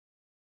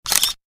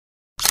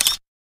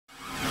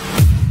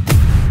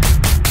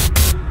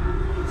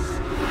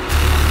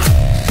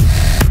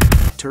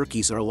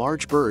turkeys are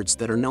large birds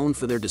that are known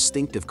for their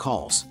distinctive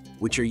calls,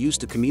 which are used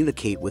to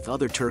communicate with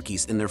other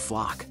turkeys in their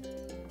flock.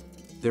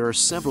 There are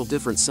several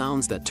different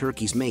sounds that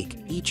turkeys make,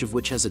 each of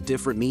which has a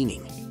different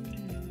meaning.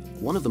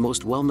 One of the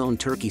most well-known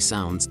turkey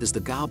sounds is the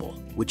gobble,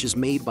 which is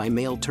made by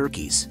male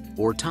turkeys,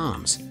 or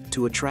toms,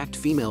 to attract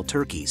female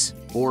turkeys,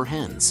 or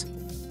hens.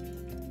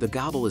 The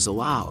gobble is a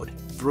loud,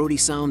 throaty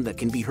sound that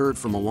can be heard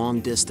from a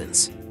long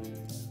distance.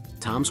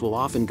 Toms will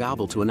often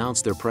gobble to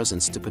announce their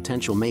presence to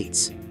potential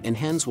mates, and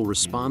hens will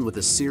respond with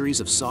a series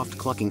of soft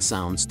clucking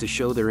sounds to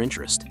show their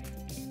interest.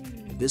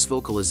 This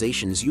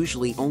vocalization is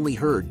usually only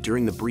heard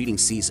during the breeding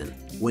season,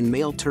 when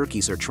male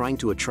turkeys are trying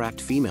to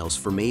attract females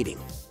for mating.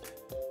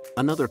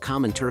 Another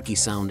common turkey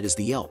sound is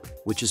the yelp,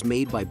 which is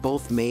made by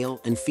both male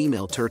and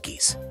female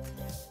turkeys.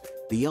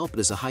 The yelp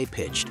is a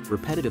high-pitched,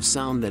 repetitive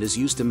sound that is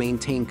used to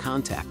maintain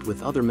contact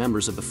with other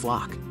members of the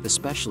flock,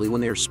 especially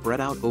when they are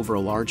spread out over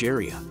a large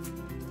area.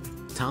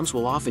 Toms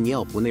will often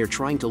yelp when they are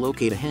trying to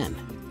locate a hen,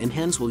 and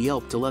hens will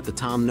yelp to let the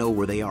tom know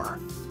where they are.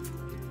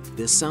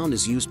 This sound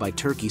is used by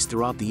turkeys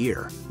throughout the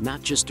year,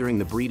 not just during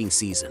the breeding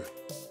season.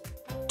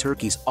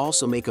 Turkeys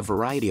also make a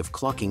variety of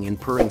clucking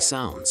and purring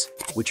sounds,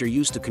 which are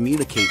used to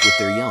communicate with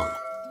their young.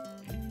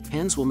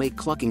 Hens will make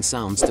clucking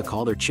sounds to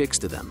call their chicks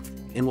to them,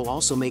 and will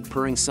also make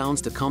purring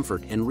sounds to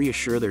comfort and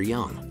reassure their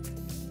young.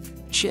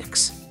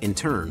 Chicks, in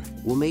turn,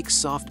 will make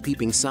soft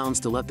peeping sounds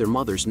to let their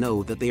mothers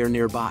know that they are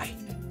nearby.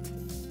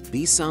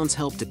 These sounds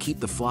help to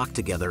keep the flock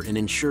together and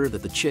ensure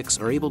that the chicks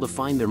are able to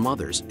find their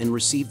mothers and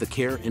receive the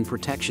care and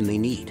protection they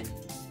need.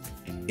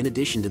 In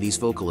addition to these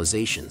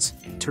vocalizations,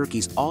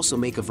 turkeys also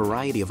make a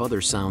variety of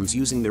other sounds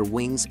using their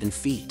wings and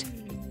feet.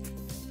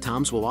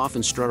 Toms will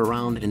often strut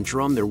around and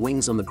drum their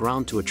wings on the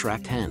ground to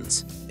attract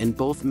hens, and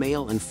both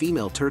male and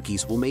female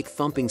turkeys will make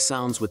thumping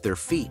sounds with their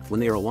feet when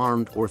they are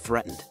alarmed or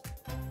threatened.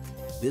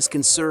 This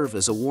can serve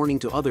as a warning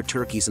to other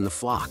turkeys in the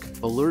flock,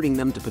 alerting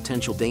them to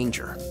potential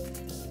danger.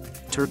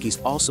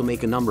 Turkeys also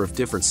make a number of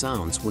different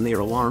sounds when they are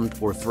alarmed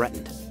or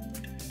threatened.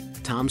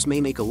 Toms may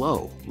make a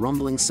low,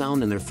 rumbling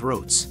sound in their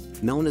throats,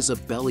 known as a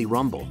belly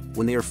rumble,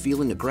 when they are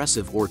feeling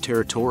aggressive or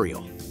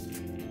territorial.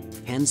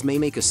 Hens may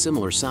make a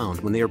similar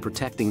sound when they are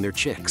protecting their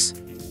chicks.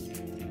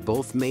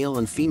 Both male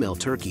and female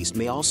turkeys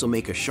may also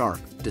make a sharp,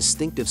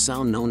 distinctive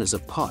sound known as a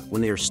put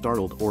when they are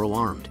startled or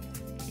alarmed.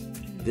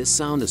 This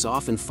sound is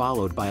often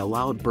followed by a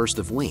loud burst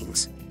of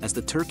wings, as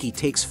the turkey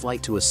takes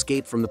flight to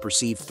escape from the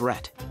perceived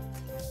threat.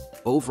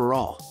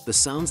 Overall, the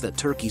sounds that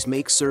turkeys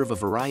make serve a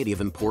variety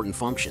of important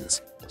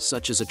functions,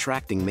 such as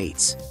attracting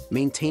mates,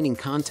 maintaining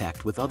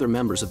contact with other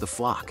members of the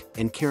flock,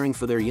 and caring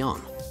for their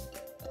young.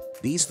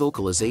 These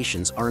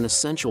vocalizations are an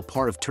essential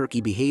part of turkey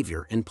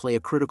behavior and play a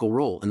critical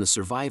role in the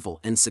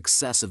survival and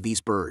success of these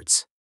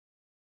birds.